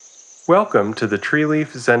Welcome to the Tree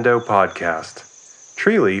Leaf Zendo podcast.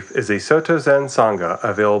 Tree Leaf is a Soto Zen Sangha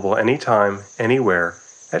available anytime, anywhere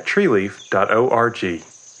at treeleaf.org.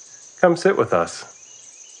 Come sit with us.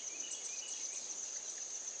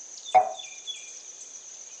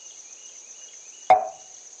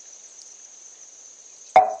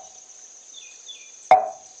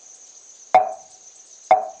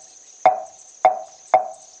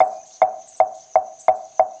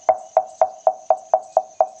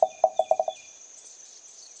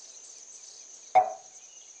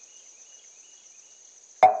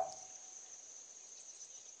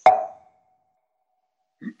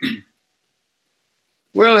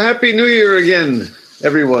 Well, Happy New Year again,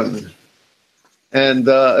 everyone. And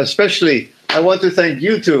especially, I want to thank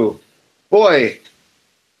you two. Boy,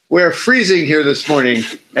 we're freezing here this morning,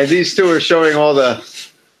 and these two are showing all the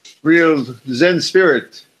real Zen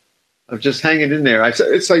spirit of just hanging in there.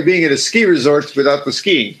 It's like being at a ski resort without the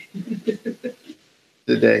skiing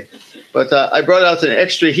today. But I brought out an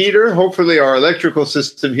extra heater. Hopefully our electrical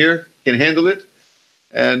system here can handle it.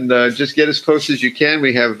 And just get as close as you can.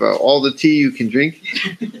 We have all the tea you can drink.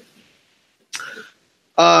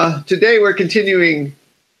 Today we're continuing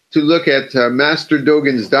to look at Master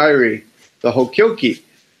Dogen's diary, the Hokyoki,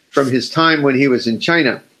 from his time when he was in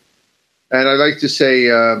China. And I like to say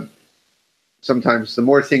sometimes the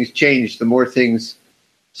more things change, the more things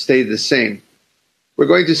stay the same. We're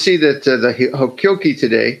going to see that the Hokyoki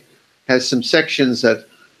today has some sections that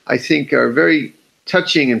I think are very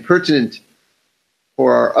touching and pertinent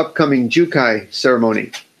for our upcoming Jukai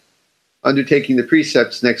ceremony, undertaking the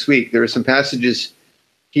precepts next week. There are some passages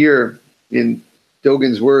here in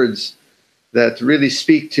Dogen's words that really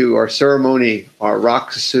speak to our ceremony, our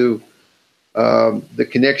rakusu, the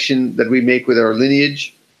connection that we make with our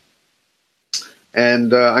lineage.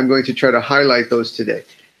 And I'm going to try to highlight those today.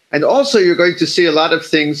 And also you're going to see a lot of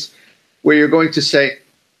things where you're going to say,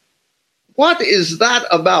 what is that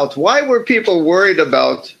about? Why were people worried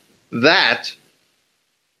about that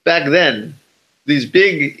back then? These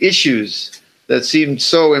big issues that seemed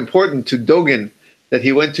so important to Dogen that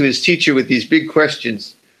he went to his teacher with these big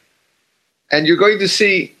questions. And you're going to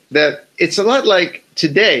see that it's a lot like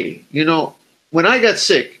today. You know, when I got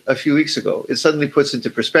sick a few weeks ago, it suddenly puts into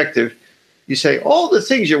perspective. You say, all the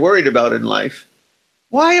things you're worried about in life,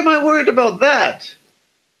 why am I worried about that?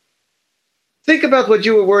 Think about what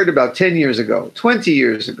you were worried about 10 years ago, 20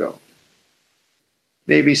 years ago.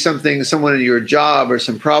 Maybe someone in your job or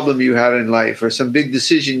some problem you had in life or some big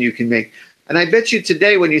decision you can make. And I bet you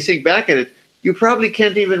today, when you think back at it, you probably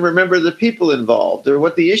can't even remember the people involved or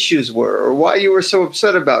what the issues were or why you were so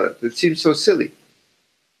upset about it. It seems so silly.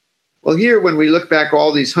 Well, here, when we look back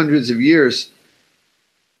all these hundreds of years,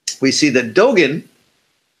 we see that Dogen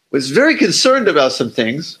was very concerned about some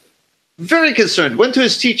things, very concerned, went to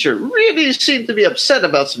his teacher, really seemed to be upset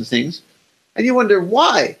about some things. And you wonder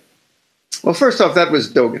why? Well, first off, that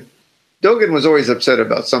was Dogen. Dogen was always upset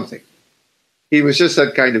about something. He was just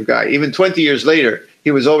that kind of guy. Even 20 years later, he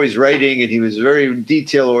was always writing and he was very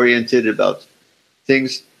detail-oriented about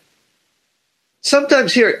things.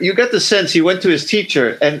 Sometimes here, you get the sense he went to his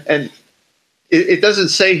teacher, and it doesn't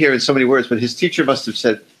say here in so many words, but his teacher must have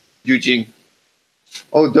said, Yujing,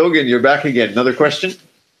 oh, Dogen, you're back again. Another question?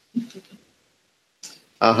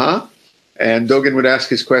 Uh-huh. And Dogen would ask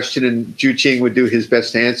his question, and Juqing would do his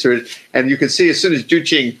best to answer it. And you can see as soon as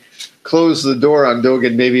Juqing closed the door on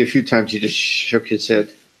Dogen, maybe a few times, he just shook his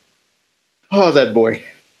head. Oh, that boy,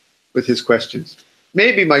 with his questions.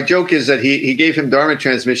 Maybe my joke is that he gave him Dharma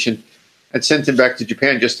transmission and sent him back to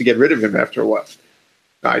Japan just to get rid of him after a while.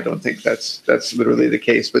 I don't think that's literally the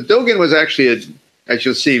case. But Dogen was actually, as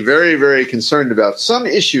you'll see, very, very concerned about some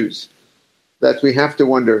issues that we have to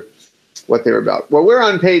wonder what they're about. Well, we're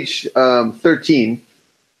on page 13,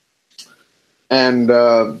 and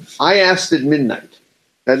I asked at midnight.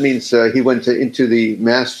 That means he went into the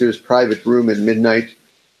master's private room at midnight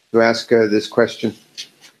to ask this question.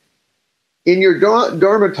 In your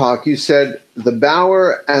Dharma talk, you said the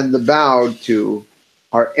bower and the bowed to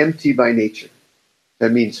are empty by nature.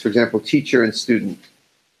 That means, for example, teacher and student,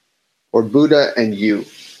 or Buddha and you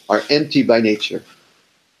are empty by nature.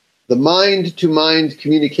 The mind-to-mind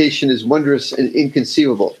communication is wondrous and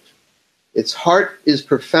inconceivable. Its heart is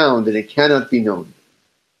profound and it cannot be known.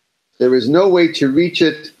 There is no way to reach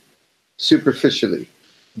it superficially.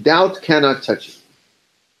 Doubt cannot touch it.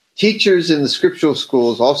 Teachers in the scriptural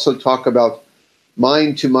schools also talk about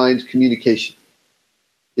mind-to-mind communication.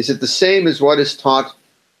 Is it the same as what is taught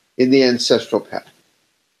in the ancestral path?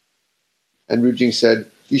 And Rujing said,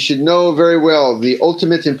 you should know very well the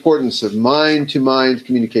ultimate importance of mind-to-mind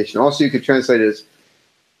communication. Also, you could translate it as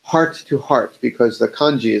heart to heart, because the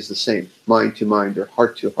kanji is the same, mind to mind or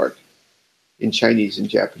heart to heart in Chinese and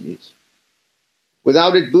Japanese.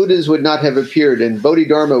 Without it, Buddhas would not have appeared and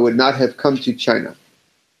Bodhidharma would not have come to China.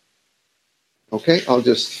 Okay, I'll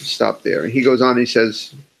just stop there. He goes on, he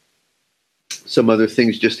says some other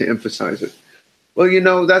things just to emphasize it. Well, you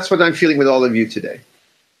know, that's what I'm feeling with all of you today.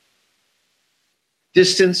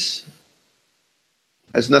 Distance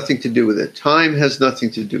has nothing to do with it. Time has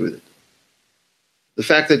nothing to do with it. The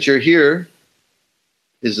fact that you're here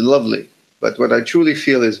is lovely, but what I truly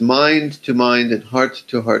feel is mind to mind and heart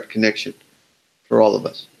to heart connection for all of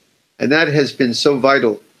us. And that has been so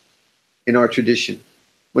vital in our tradition.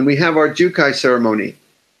 When we have our Jukai ceremony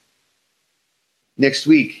next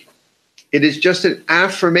week, it is just an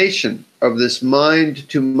affirmation of this mind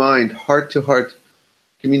to mind, heart to heart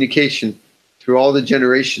communication through all the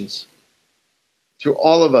generations, through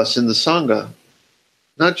all of us in the Sangha.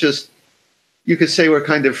 Not just, you could say we're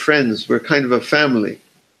kind of friends, we're kind of a family,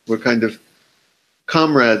 we're kind of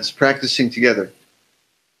comrades practicing together.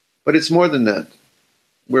 But it's more than that.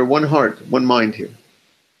 We're one heart, one mind here.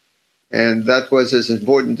 And that was as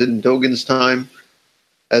important in Dogen's time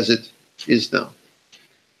as it is now.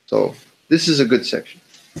 So this is a good section.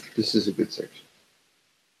 This is a good section.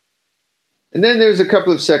 And then there's a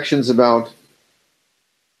couple of sections about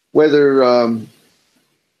whether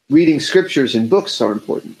reading scriptures in books are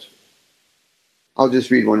important. I'll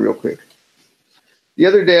just read one real quick. The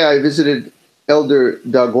other day I visited Elder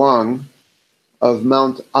Daguang of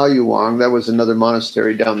Mount Ayuwang, that was another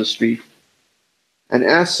monastery down the street, and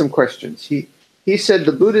asked some questions. He said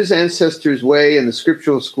the Buddha's ancestors' way and the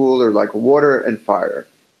scriptural school are like water and fire,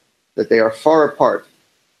 that they are far apart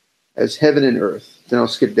as heaven and earth. Then I'll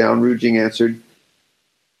skip down. Rujing answered,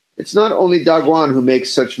 it's not only Daguan who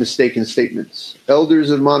makes such mistaken statements. Elders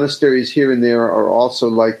of monasteries here and there are also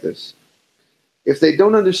like this. If they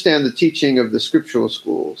don't understand the teaching of the scriptural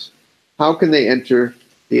schools, how can they enter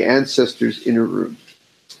the ancestors' inner room?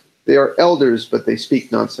 They are elders, but they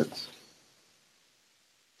speak nonsense.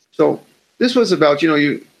 So this was about,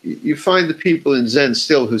 you find the people in Zen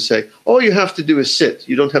still who say, all you have to do is sit.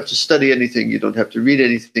 You don't have to study anything. You don't have to read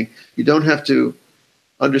anything. You don't have to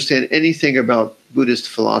understand anything about Buddhist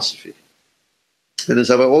philosophy. And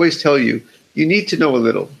as I always tell you, you need to know a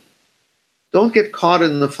little. Don't get caught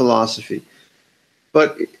in the philosophy.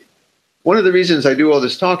 But one of the reasons I do all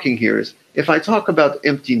this talking here is if I talk about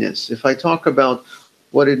emptiness, if I talk about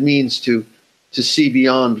what it means to see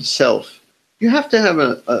beyond self, you have to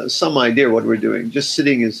have some idea what we're doing. Just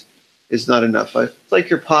sitting is not enough. It's like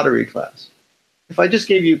your pottery class. If I just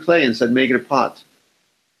gave you clay and said, make it a pot,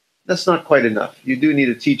 that's not quite enough. You do need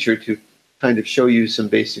a teacher to kind of show you some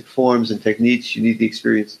basic forms and techniques. You need the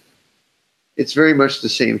experience. It's very much the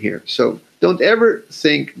same here. So don't ever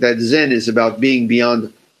think that Zen is about being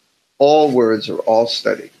beyond all words or all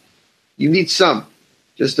study. You need some.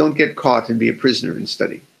 Just don't get caught and be a prisoner in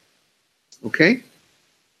study. Okay?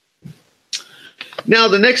 Now,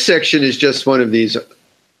 the next section is just one of these,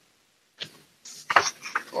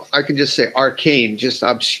 I can just say arcane, just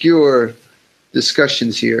obscure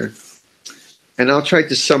discussions here. And I'll try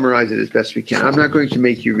to summarize it as best we can. I'm not going to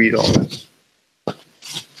make you read all this.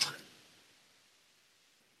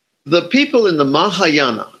 The people in the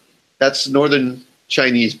Mahayana, that's northern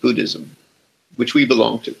Chinese Buddhism, which we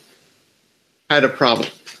belong to, had a problem.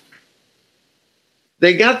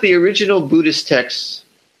 They got the original Buddhist texts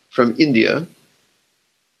from India,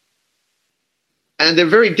 and they're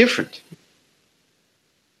very different.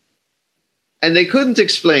 And they couldn't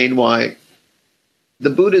explain why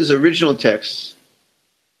the Buddha's original texts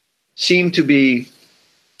seemed to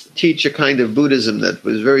teach a kind of Buddhism that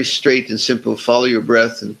was very straight and simple, follow your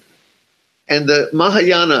breath. And the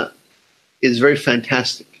Mahayana is very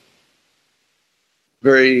fantastic,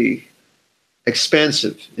 very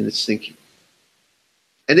expansive in its thinking.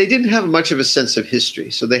 And they didn't have much of a sense of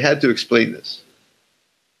history, so they had to explain this.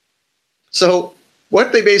 So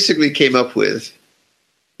what they basically came up with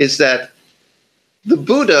is that the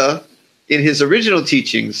Buddha, in his original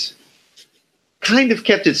teachings, kind of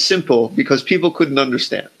kept it simple because people couldn't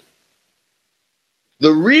understand.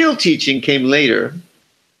 The real teaching came later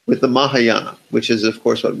with the Mahayana, which is, of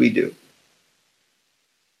course, what we do,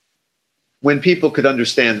 when people could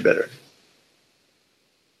understand better.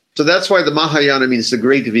 So that's why the Mahayana means the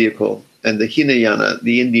great vehicle, and the Hinayana,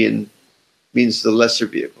 the Indian, means the lesser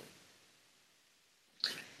vehicle.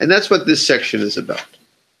 And that's what this section is about.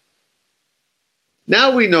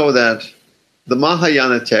 Now we know that the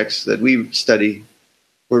Mahayana texts that we study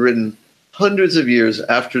were written hundreds of years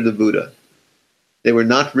after the Buddha. They were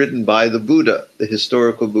not written by the Buddha, the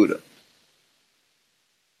historical Buddha.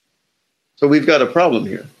 So we've got a problem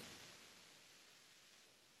here.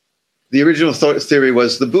 The original theory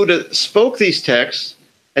was the Buddha spoke these texts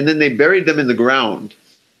and then they buried them in the ground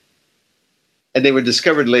and they were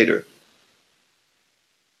discovered later,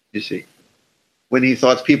 you see, when he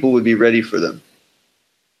thought people would be ready for them.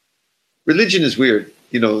 Religion is weird.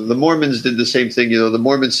 The Mormons did the same thing. The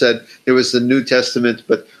Mormons said there was the New Testament,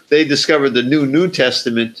 but they discovered the New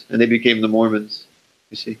Testament and they became the Mormons,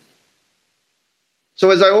 you see. So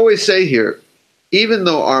as I always say here, even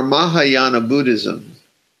though our Mahayana Buddhism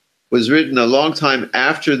was written a long time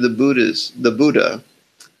after the Buddha,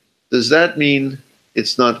 does that mean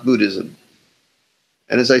it's not Buddhism?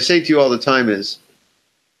 And as I say to you all the time is,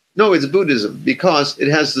 no, it's Buddhism because it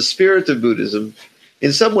has the spirit of Buddhism.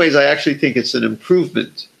 In some ways, I actually think it's an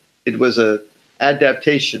improvement. It was an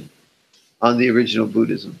adaptation on the original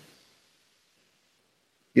Buddhism.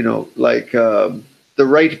 Like the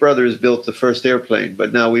Wright brothers built the first airplane,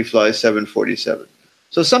 but now we fly 747.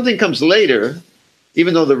 So something comes later,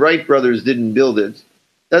 even though the Wright brothers didn't build it,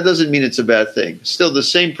 that doesn't mean it's a bad thing. Still, the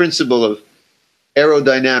same principle of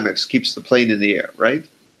aerodynamics keeps the plane in the air, right?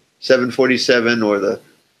 747 or the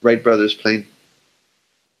Wright brothers plane.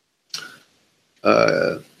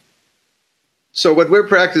 So what we're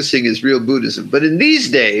practicing is real Buddhism. But in these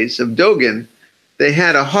days of Dogen, they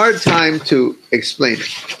had a hard time to explain it.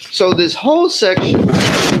 So this whole section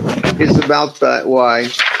is about that. Why?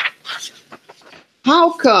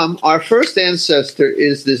 How come our first ancestor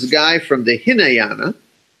is this guy from the Hinayana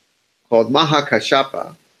called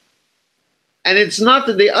Mahakashapa, and it's not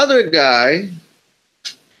the other guy,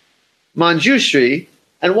 Manjushri?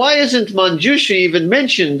 And why isn't Manjushri even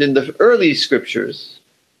mentioned in the early scriptures?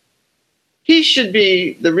 He should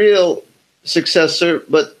be the real successor,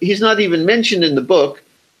 but he's not even mentioned in the book.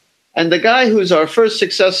 And the guy who's our first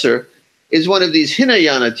successor is one of these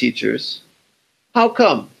Hinayana teachers. How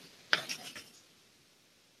come?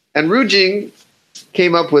 And Rujing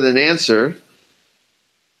came up with an answer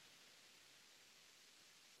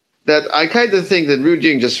that I kind of think that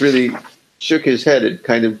Rujing just really shook his head. It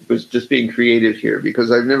kind of was just being creative here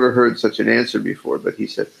because I've never heard such an answer before. But he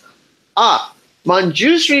said,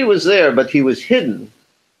 Manjushri was there, but he was hidden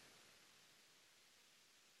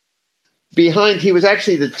behind. He was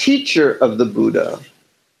actually the teacher of the Buddha.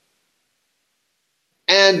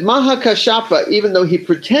 And Mahakashapa, even though he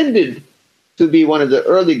pretended to be one of the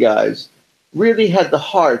early guys, really had the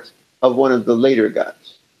heart of one of the later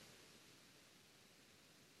guys.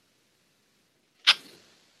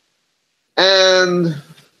 And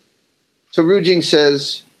so Rujing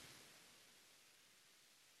says,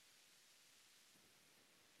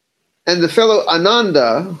 and the fellow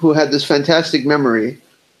Ananda, who had this fantastic memory,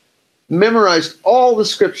 memorized all the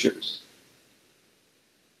scriptures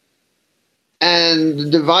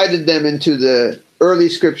and divided them into the early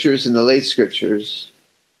scriptures and the late scriptures.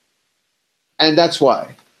 And that's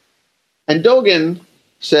why. And Dogen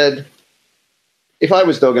said, if I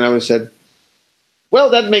was Dogen, I would have said, well,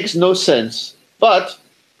 that makes no sense, but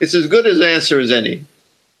it's as good an answer as any.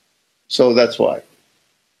 So that's why.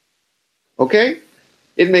 Okay?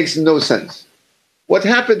 It makes no sense. What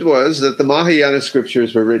happened was that the Mahayana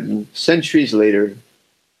scriptures were written centuries later.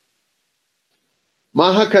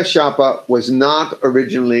 Mahakashapa was not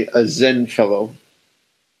originally a Zen fellow,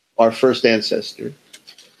 our first ancestor.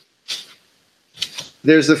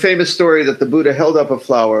 There's the famous story that the Buddha held up a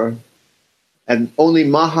flower and only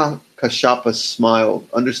Mahakashapa smiled,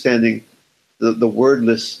 understanding the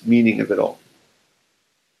wordless meaning of it all.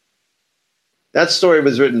 That story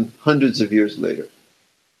was written hundreds of years later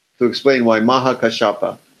to explain why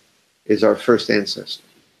Mahakashapa is our first ancestor.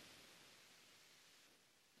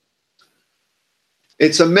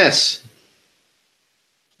 It's a mess.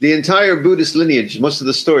 The entire Buddhist lineage, most of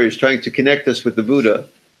the stories trying to connect us with the Buddha,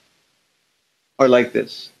 are like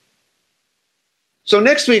this. So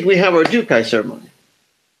next week we have our Jukai ceremony.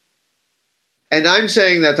 And I'm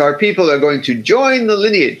saying that our people are going to join the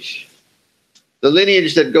lineage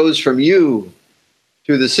that goes from you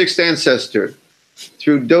through the sixth ancestor,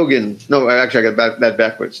 through Dogen. No, actually I got that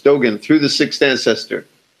backwards. Dogen through the sixth ancestor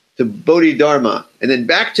to Bodhidharma, and then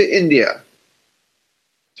back to India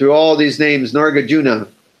through all these names, Nargajuna,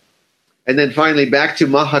 and then finally back to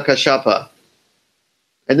Mahakashapa,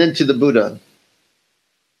 and then to the Buddha.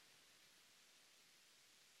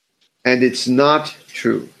 And it's not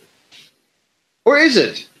true. Or is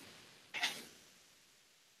it?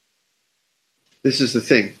 This is the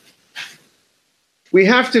thing. We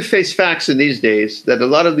have to face facts in these days that a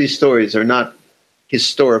lot of these stories are not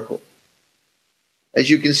historical. As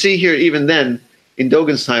you can see here, even then, in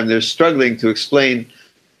Dogen's time, they're struggling to explain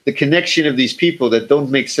the connection of these people that don't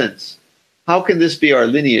make sense. How can this be our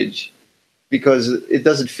lineage? Because it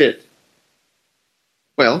doesn't fit.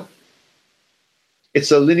 Well,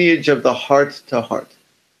 It's a lineage of the heart to heart.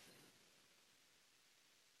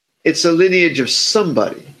 It's a lineage of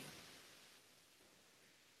somebody.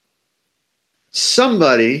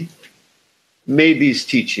 Somebody made these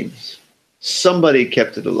teachings. Somebody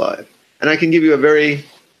kept it alive. And I can give you a very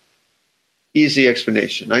easy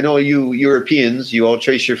explanation. I know you Europeans, you all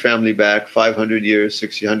trace your family back 500 years,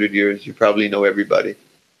 600 years. You probably know everybody.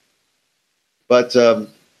 But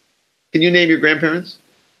can you name your grandparents?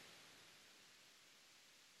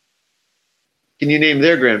 Can you name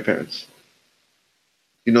their grandparents?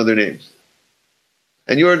 You know their names.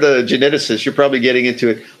 And you're the geneticist. You're probably getting into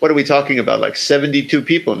it. What are we talking about? Like 72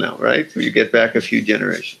 people now, right? You get back a few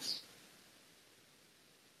generations.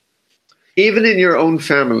 Even in your own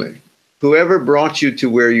family, whoever brought you to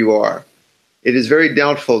where you are, it is very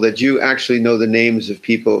doubtful that you actually know the names of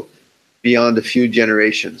people beyond a few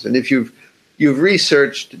generations. And if you've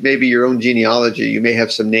researched maybe your own genealogy, you may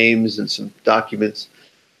have some names and some documents,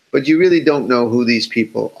 but you really don't know who these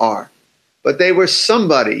people are. But they were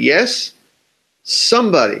somebody, yes?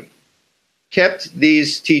 Somebody kept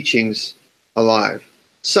these teachings alive.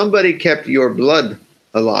 Somebody kept your blood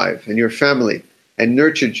alive and your family and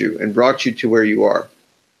nurtured you and brought you to where you are.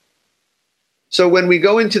 So when we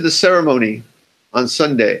go into the ceremony on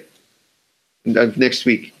Sunday of next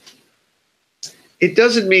week, it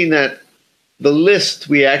doesn't mean that the list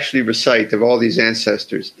we actually recite of all these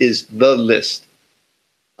ancestors is the list.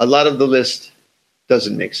 A lot of the list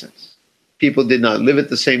doesn't make sense. People did not live at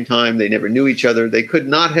the same time. They never knew each other. They could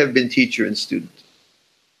not have been teacher and student.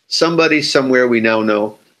 Somebody somewhere, we now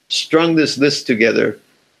know, strung this list together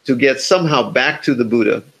to get somehow back to the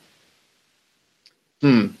Buddha.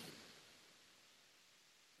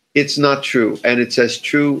 It's not true. And it's as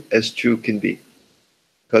true can be,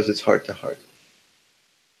 because it's heart to heart.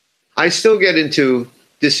 I still get into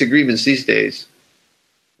disagreements these days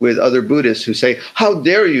with other Buddhists who say, how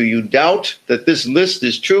dare you? You doubt that this list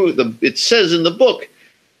is true. It says in the book,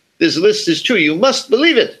 this list is true. You must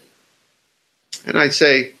believe it. And I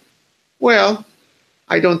say, well,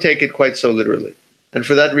 I don't take it quite so literally. And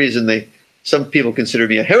for that reason, some people consider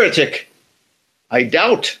me a heretic. I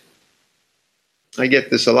doubt. I get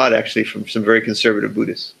this a lot, actually, from some very conservative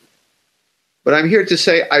Buddhists. But I'm here to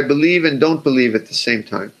say I believe and don't believe at the same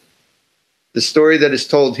time. The story that is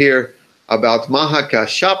told here about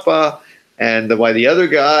Mahakashapa and why the other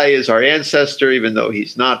guy is our ancestor, even though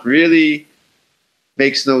he's not really,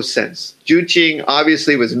 makes no sense. Juqing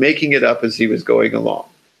obviously was making it up as he was going along,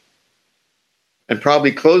 and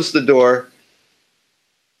probably closed the door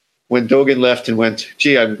when Dogen left and went,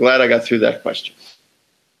 gee, I'm glad I got through that question.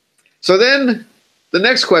 So then the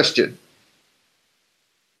next question.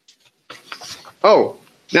 Oh,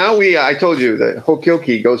 now I told you that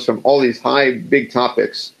Hokyoki goes from all these high, big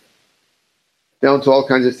topics down to all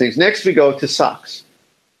kinds of things. Next, we go to socks.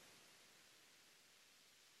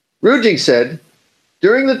 Rujing said,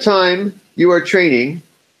 during the time you are training...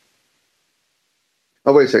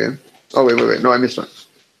 Oh, wait a second. Oh, wait. No, I missed one.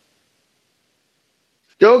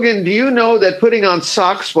 Dogen, do you know that putting on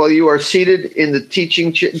socks while you are seated in the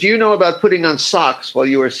teaching chair... Do you know about putting on socks while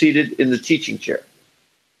you are seated in the teaching chair?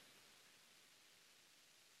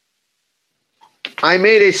 I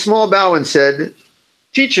made a small bow and said,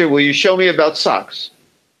 teacher, will you show me about socks?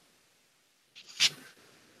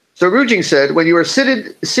 So Rujing said, when you are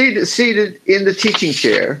seated in the teaching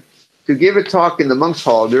chair to give a talk in the monks'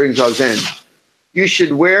 hall during Zazen, you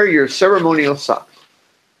should wear your ceremonial socks.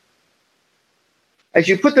 As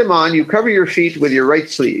you put them on, you cover your feet with your right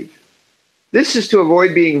sleeve. This is to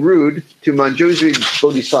avoid being rude to Manjusri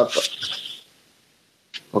Bodhisattva.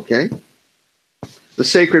 Okay? The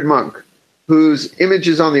sacred monk, whose image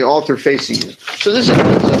is on the altar facing you. So this is,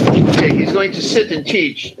 okay, he's going to sit and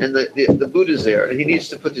teach, and the Buddha's there, and he needs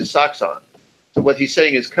to put his socks on. So what he's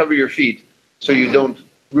saying is cover your feet so you don't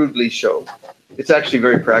rudely show. It's actually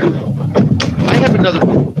very practical. I have another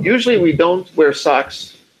rule. Usually we don't wear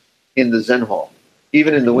socks in the Zen hall,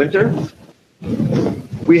 even in the winter.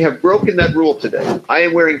 We have broken that rule today. I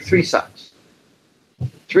am wearing 3 socks.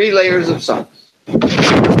 3 layers of socks.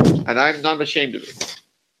 And I'm not ashamed of it.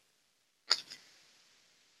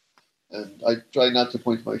 And I try not to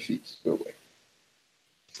point my feet their way.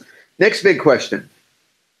 Next big question.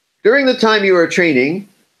 During the time you are training,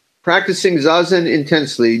 practicing Zazen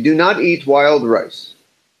intensely, do not eat wild rice.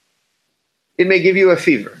 It may give you a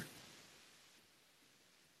fever.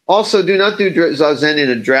 Also, do not do Zazen in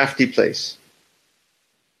a drafty place.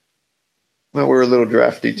 Well, we're a little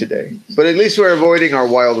drafty today, but at least we're avoiding our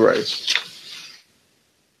wild rice.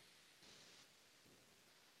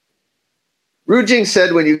 Rujing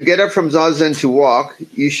said when you get up from Zazen to walk,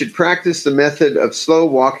 you should practice the method of slow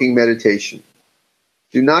walking meditation.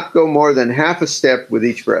 Do not go more than half a step with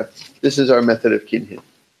each breath. This is our method of kinhin.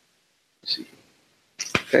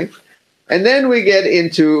 Okay? And then we get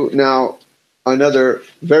into now another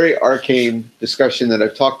very arcane discussion that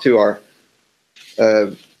I've talked to our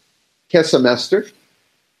Kesa master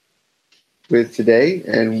with today.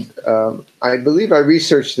 And I believe I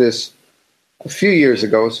researched this a few years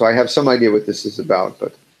ago, so I have some idea what this is about.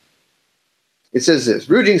 But it says this.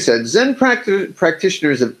 Rujing said, Zen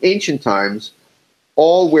practitioners of ancient times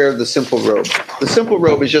all wear the simple robe. The simple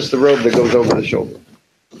robe is just the robe that goes over the shoulder.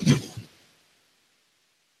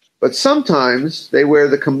 But sometimes they wear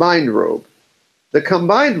the combined robe. The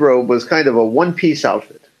combined robe was kind of a one-piece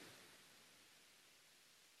outfit.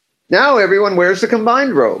 Now everyone wears the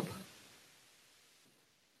combined robe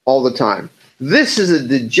all the time. This is a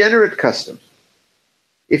degenerate custom.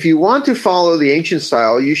 If you want to follow the ancient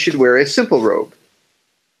style, you should wear a simple robe,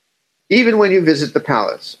 even when you visit the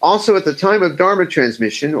palace. Also, at the time of Dharma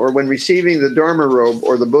transmission, or when receiving the Dharma robe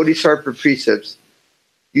or the Bodhisattva precepts,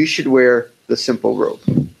 you should wear the simple robe.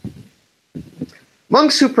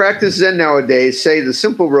 Monks who practice Zen nowadays say the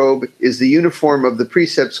simple robe is the uniform of the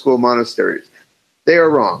precept school monasteries. They are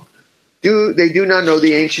wrong. They do not know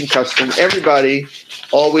the ancient custom. Everybody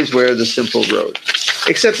always wear the simple robe,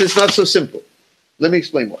 except it's not so simple. Let me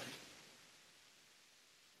explain why.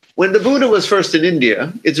 When the Buddha was first in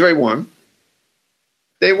India, it's very warm.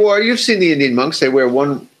 They wore, you've seen the Indian monks, they wear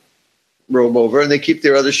one robe over and they keep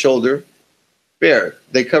their other shoulder bare.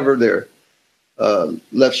 They cover their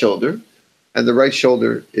left shoulder and the right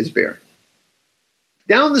shoulder is bare.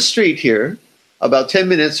 Down the street here, about 10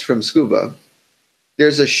 minutes from Tsukuba,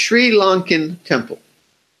 there's a Sri Lankan temple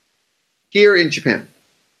here in Japan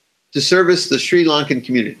to service the Sri Lankan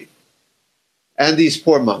community and these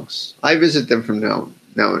poor monks. I visit them from now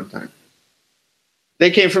and time. They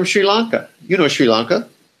came from Sri Lanka. You know Sri Lanka,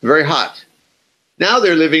 very hot. Now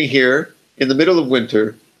they're living here in the middle of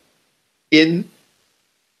winter in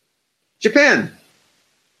Japan.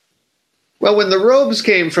 Well, when the robes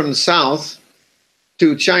came from the south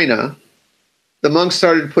to China, the monks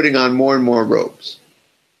started putting on more and more robes.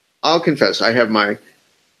 I'll confess, I have my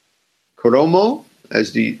koromo,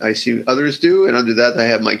 as I see others do, and under that I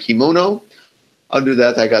have my kimono. Under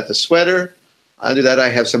that I got the sweater. Under that I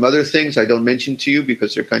have some other things I don't mention to you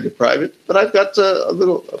because they're kind of private, but I've got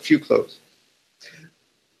a few clothes.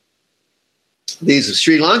 These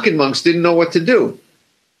Sri Lankan monks didn't know what to do.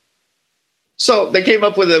 So they came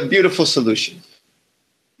up with a beautiful solution.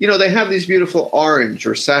 You know, they have these beautiful orange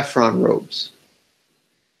or saffron robes.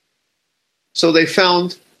 So they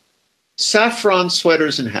found saffron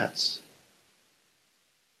sweaters and hats.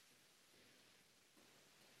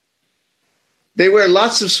 They wear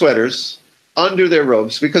lots of sweaters under their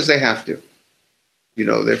robes because they have to. You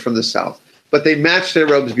know, they're from the south. But they match their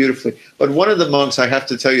robes beautifully. But one of the monks, I have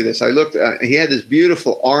to tell you this, I looked, he had this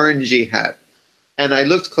beautiful orangey hat. And I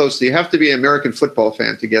looked closely. You have to be an American football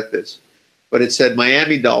fan to get this. But it said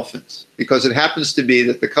Miami Dolphins, because it happens to be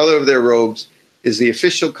that the color of their robes is the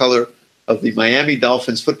official color of the Miami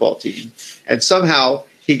Dolphins football team. And somehow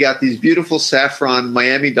he got these beautiful saffron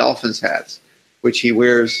Miami Dolphins hats, which he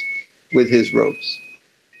wears with his robes.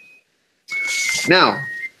 Now,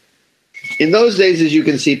 in those days, as you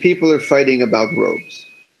can see, people are fighting about robes.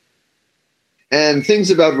 And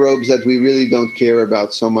things about robes that we really don't care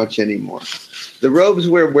about so much anymore. The robes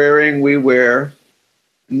we're wearing, we wear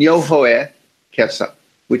Nyohoe Kesa,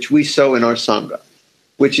 which we sew in our Sangha,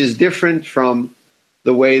 which is different from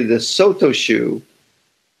the way the Soto Shu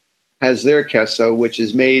has their Kesa, which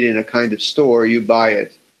is made in a kind of store, you buy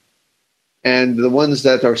it. And the ones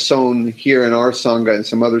that are sewn here in our Sangha and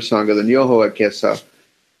some other Sangha, the Nyohoe Kesa,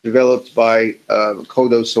 developed by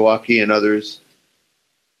Kodo Sawaki and others,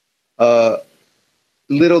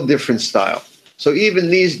 little different style. So even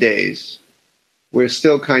these days, we're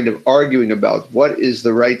still kind of arguing about what is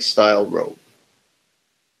the right style robe.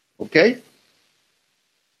 Okay?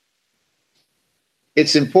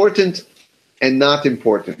 It's important and not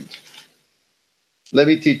important. Let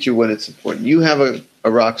me teach you when it's important. You have a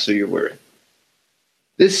raksu you're wearing.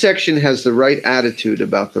 This section has the right attitude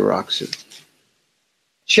about the raksu.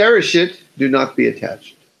 Cherish it, do not be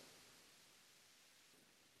attached.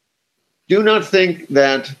 Do not think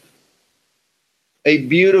that a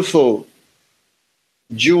beautiful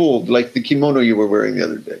jeweled, like the kimono you were wearing the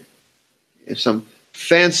other day, if some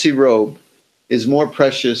fancy robe is more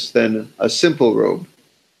precious than a simple robe.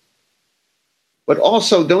 But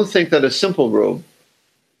also don't think that a simple robe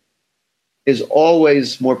is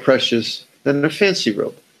always more precious than a fancy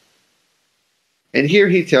robe. And here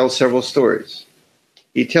he tells several stories.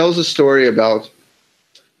 He tells a story about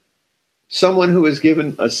someone who was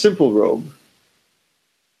given a simple robe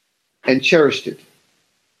and cherished it.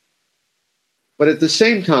 But at the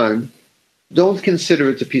same time, don't consider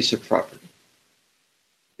it a piece of property.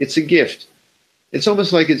 It's a gift. It's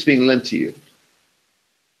almost like it's being lent to you.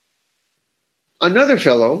 Another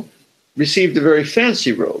fellow received a very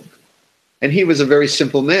fancy robe, and he was a very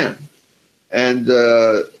simple man. And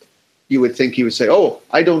you would think he would say, "Oh,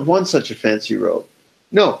 I don't want such a fancy robe."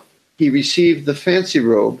 No, he received the fancy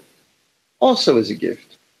robe also as a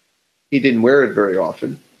gift. He didn't wear it very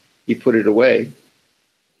often. He put it away,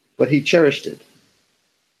 but he cherished it.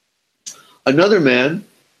 Another man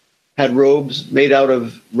had robes made out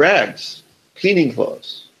of rags, cleaning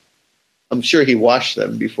clothes. I'm sure he washed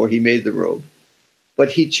them before he made the robe,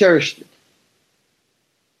 but he cherished it.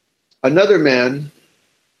 Another man,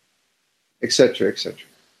 etc., etc.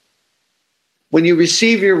 When you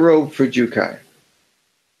receive your robe for Jukai,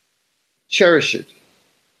 cherish it.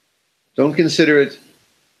 Don't consider it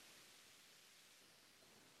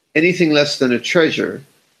anything less than a treasure,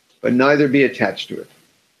 but neither be attached to it.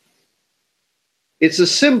 It's a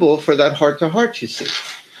symbol for that heart-to-heart, you see.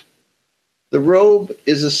 The robe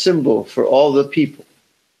is a symbol for all the people.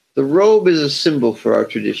 The robe is a symbol for our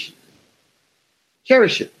tradition.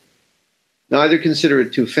 Cherish it. Neither consider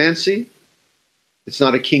it too fancy. It's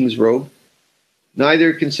not a king's robe.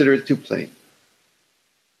 Neither consider it too plain.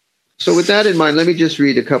 So with that in mind, let me just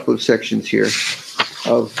read a couple of sections here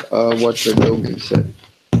of what the Dogen said.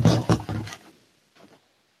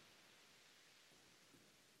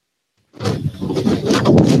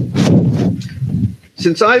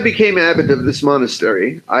 Since I became abbot of this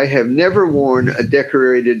monastery, I have never worn a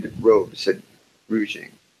decorated robe, said Rujing.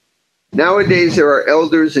 Nowadays, there are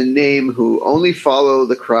elders in name who only follow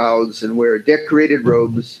the crowds and wear decorated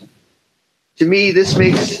robes. To me, this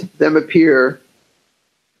makes them appear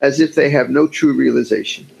as if they have no true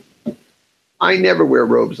realization. I never wear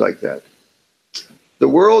robes like that. The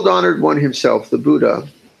world-honored one himself, the Buddha,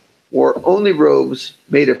 wore only robes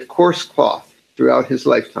made of coarse cloth throughout his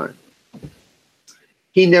lifetime.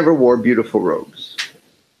 He never wore beautiful robes.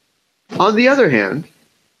 On the other hand,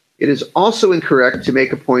 it is also incorrect to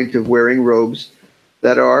make a point of wearing robes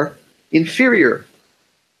that are inferior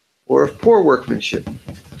or of poor workmanship.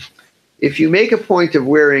 If you make a point of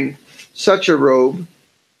wearing such a robe,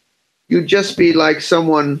 you'd just be like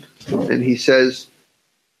someone, and he says,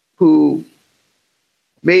 who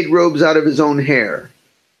made robes out of his own hair.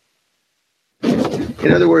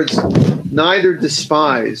 In other words, neither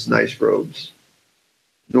despise nice robes,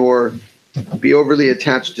 nor be overly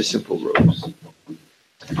attached to simple robes.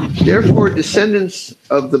 Therefore, descendants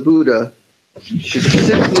of the Buddha should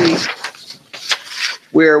simply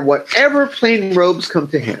wear whatever plain robes come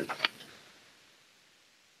to hand.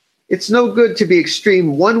 It's no good to be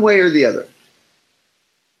extreme one way or the other.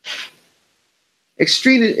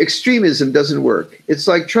 Extremism doesn't work. It's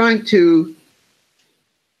like trying to...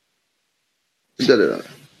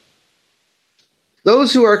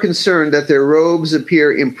 Those who are concerned that their robes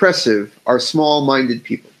appear impressive are small-minded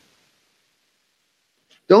people.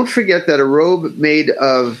 Don't forget that a robe made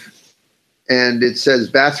of, and it says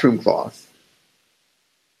bathroom cloth,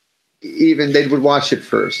 even they would wash it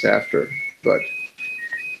first after, but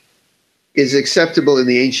is acceptable in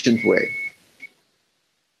the ancient way.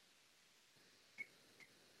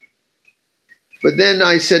 But then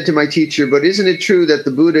I said to my teacher, but isn't it true that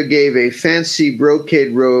the Buddha gave a fancy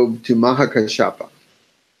brocade robe to Mahakashapa,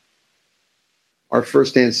 our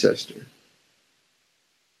first ancestor?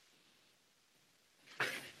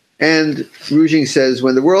 And Rujing says,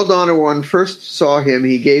 when the world honor one first saw him,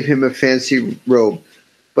 he gave him a fancy robe.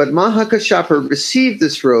 But Mahakashapa received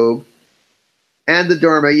this robe and the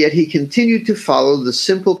Dharma, yet he continued to follow the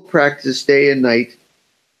simple practice day and night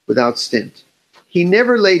without stint. He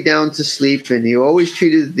never lay down to sleep, and he always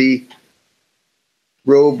treated the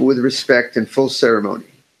robe with respect and full ceremony.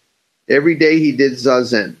 Every day he did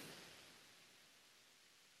zazen.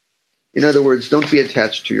 In other words, don't be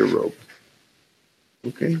attached to your robe.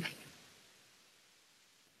 Okay?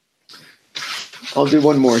 I'll do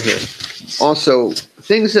one more here. Also,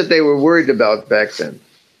 things that they were worried about back then.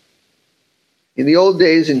 In the old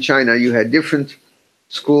days in China, you had different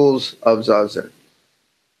schools of zazen.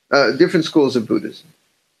 Different schools of Buddhism.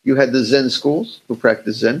 You had the Zen schools, who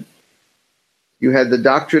practiced Zen. You had the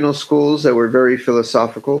doctrinal schools that were very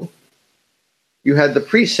philosophical. You had the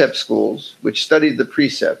precept schools, which studied the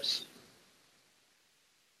precepts.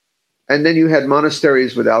 And then you had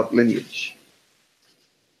monasteries without lineage.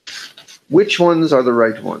 Which ones are the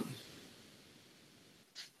right ones?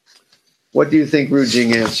 What do you think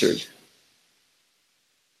Rujing answered?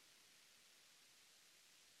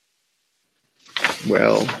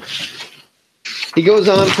 Well, He goes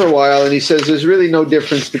on for a while and he says there's really no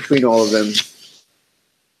difference between all of them.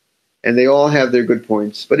 And they all have their good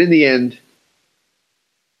points. But in the end,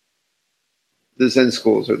 the Zen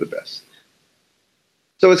schools are the best.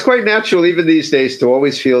 So it's quite natural, even these days, to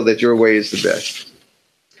always feel that your way is the best.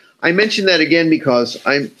 I mention that again because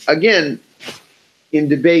I'm, again, in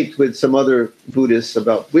debate with some other Buddhists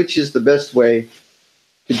about which is the best way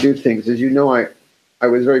to do things. As you know, I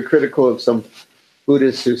was very critical of some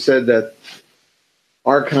Buddhists who said that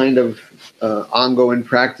our kind of ongoing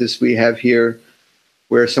practice we have here,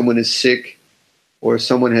 where someone is sick, or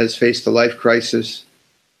someone has faced a life crisis,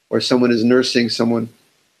 or someone is nursing someone,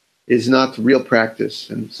 is not real practice.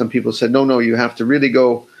 And some people said, no, you have to really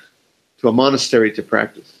go to a monastery to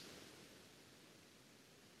practice.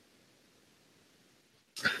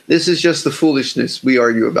 This is just the foolishness we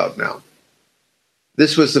argue about now.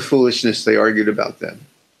 This was the foolishness they argued about then.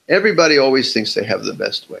 Everybody always thinks they have the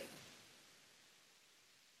best way.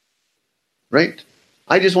 Right?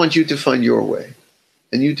 I just want you to find your way,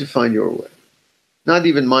 and you to find your way. Not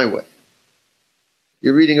even my way.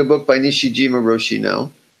 You're reading a book by Nishijima Roshi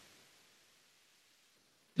now.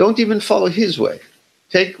 Don't even follow his way.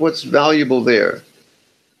 Take what's valuable there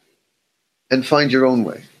and find your own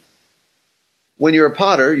way. When you're a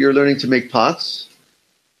potter, you're learning to make pots.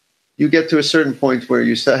 You get to a certain point where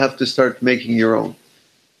you have to start making your own.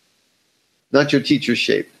 Not your teacher's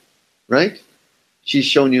shape, right? She's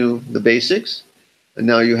shown you the basics, and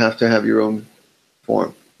now you have to have your own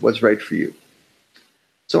form, what's right for you.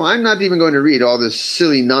 So I'm not even going to read all this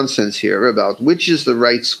silly nonsense here about which is the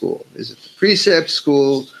right school. Is it the precept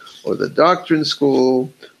school, or the doctrine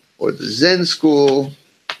school, or the Zen school?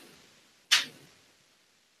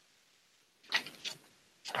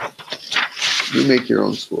 You make your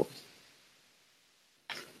own school.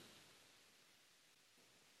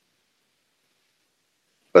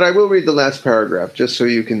 But I will read the last paragraph just so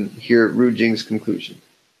you can hear Ru Jing's conclusion.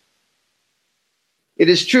 It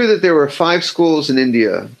is true that there were 5 schools in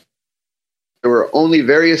India. There were only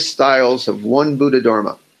various styles of one Buddha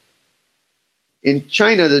Dharma. In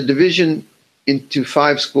China, the division into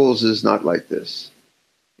 5 schools is not like this.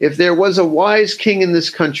 If there was a wise king in this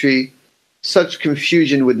country, such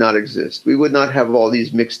confusion would not exist. We would not have all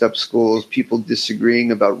these mixed up schools, people disagreeing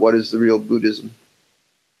about what is the real Buddhism.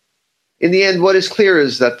 In the end, what is clear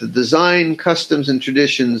is that the design, customs, and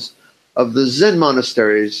traditions of the Zen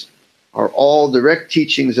monasteries are all direct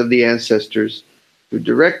teachings of the ancestors through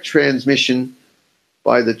direct transmission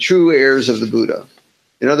by the true heirs of the Buddha.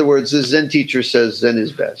 In other words, this Zen teacher says Zen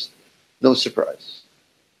is best. No surprise.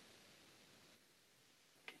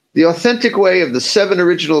 The authentic way of the 7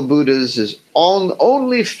 original Buddhas is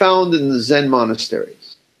only found in the Zen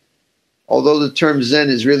monasteries, although the term Zen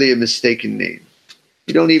is really a mistaken name.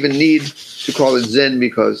 You don't even need to call it Zen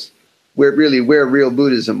because we're real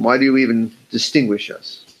Buddhism. Why do you even distinguish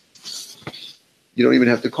us? You don't even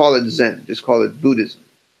have to call it Zen, just call it Buddhism.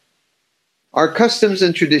 Our customs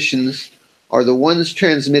and traditions are the ones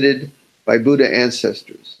transmitted by Buddha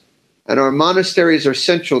ancestors, and our monasteries are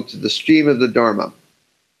central to the stream of the Dharma.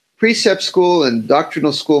 Precept school and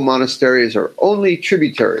doctrinal school monasteries are only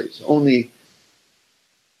tributaries, only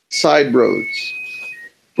side roads.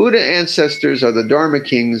 Buddha ancestors are the Dharma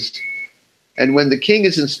kings, and when the king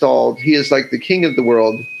is installed, he is like the king of the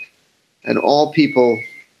world, and all people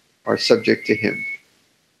are subject to him.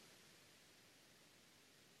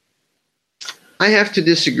 I have to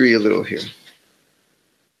disagree a little here.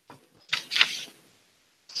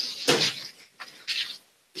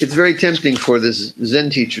 It's very tempting for this Zen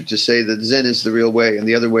teacher to say that Zen is the real way and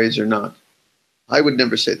the other ways are not. I would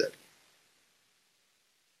never say that.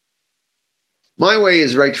 My way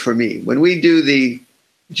is right for me. When we do the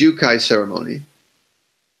Jukai ceremony,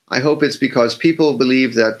 I hope it's because people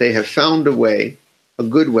believe that they have found a way, a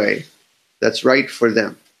good way, that's right for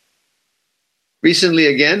them. Recently,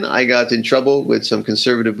 again, I got in trouble with some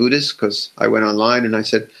conservative Buddhists because I went online and I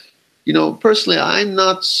said, personally, I'm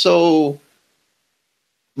not so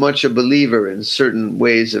much a believer in certain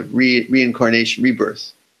ways of reincarnation,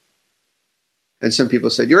 rebirth. And some people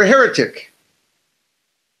said, you're a heretic.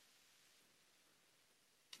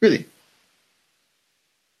 Really?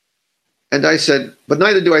 And I said, but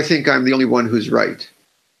neither do I think I'm the only one who's right.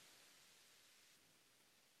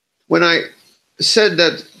 When I said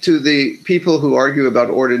that to the people who argue about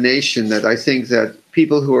ordination, that I think that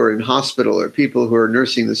people who are in hospital or people who are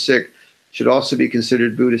nursing the sick should also be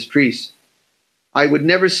considered Buddhist priests, I would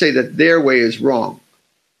never say that their way is wrong.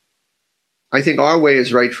 I think our way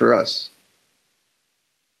is right for us.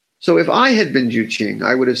 So if I had been Ju Qing,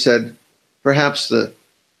 I would have said, perhaps the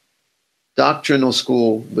doctrinal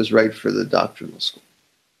school was right for the doctrinal school.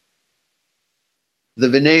 the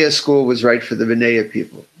Vinaya school was right for the Vinaya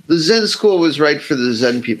people. The Zen school was right for the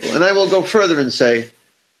Zen people. And I will go further and say,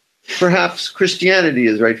 perhaps Christianity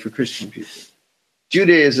is right for Christian people.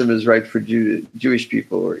 Judaism is right for Jewish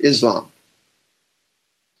people, or Islam.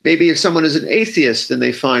 Maybe if someone is an atheist and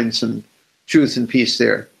they find some truth and peace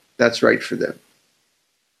there, that's right for them.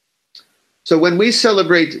 So when we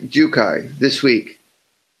celebrate Jukai this week,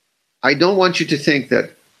 I don't want you to think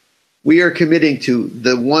that we are committing to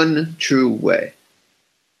the one true way.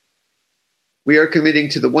 We are committing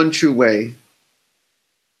to the one true way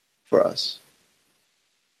for us.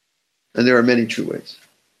 And there are many true ways.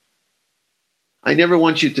 I never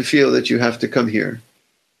want you to feel that you have to come here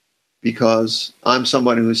because I'm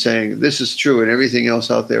someone who's saying this is true and everything else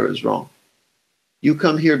out there is wrong. You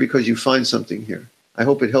come here because you find something here. I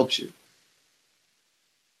hope it helps you. Do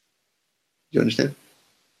you understand?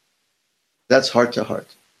 That's heart to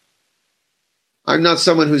heart. I'm not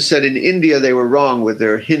someone who said in India they were wrong with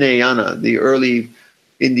their Hinayana. The early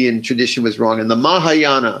Indian tradition was wrong. And the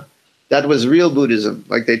Mahayana, that was real Buddhism,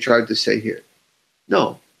 like they tried to say here.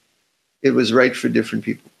 No, it was right for different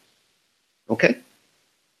people. Okay?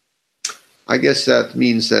 I guess that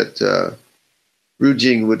means that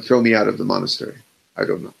Rujing would throw me out of the monastery. I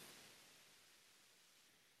don't know.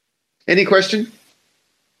 Any question?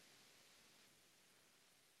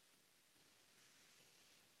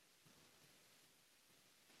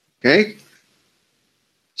 Okay.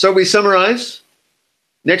 So we summarize.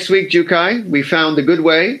 Next week, Jukai, we found the good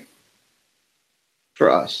way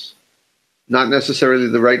for us. Not necessarily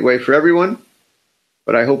the right way for everyone,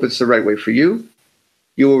 but I hope it's the right way for you.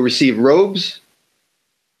 You will receive robes.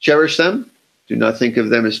 Cherish them. Do not think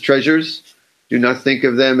of them as treasures. Do not think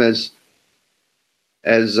of them as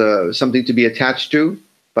something to be attached to,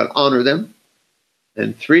 but honor them.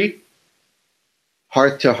 And 3,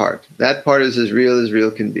 heart to heart. That part is as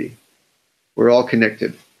real can be. We're all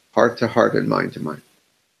connected, heart to heart and mind to mind.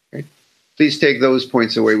 Okay? Please take those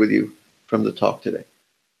points away with you from the talk today.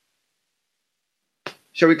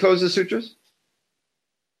 Shall we close the sutras?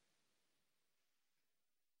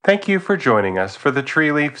 Thank you for joining us for the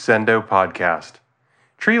Tree Leaf Zendo podcast.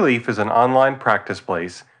 Tree Leaf is an online practice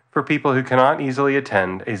place for people who cannot easily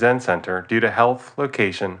attend a Zen center due to health,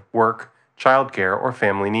 location, work, childcare, or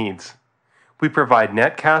family needs. We provide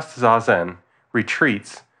netcast zazen,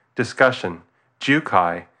 retreats, discussion,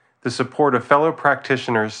 jukai, the support of fellow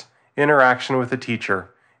practitioners, interaction with a teacher,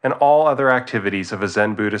 and all other activities of a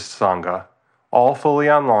Zen Buddhist Sangha, all fully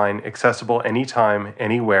online, accessible anytime,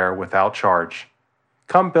 anywhere, without charge.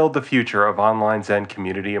 Come build the future of online Zen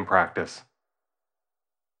community and practice.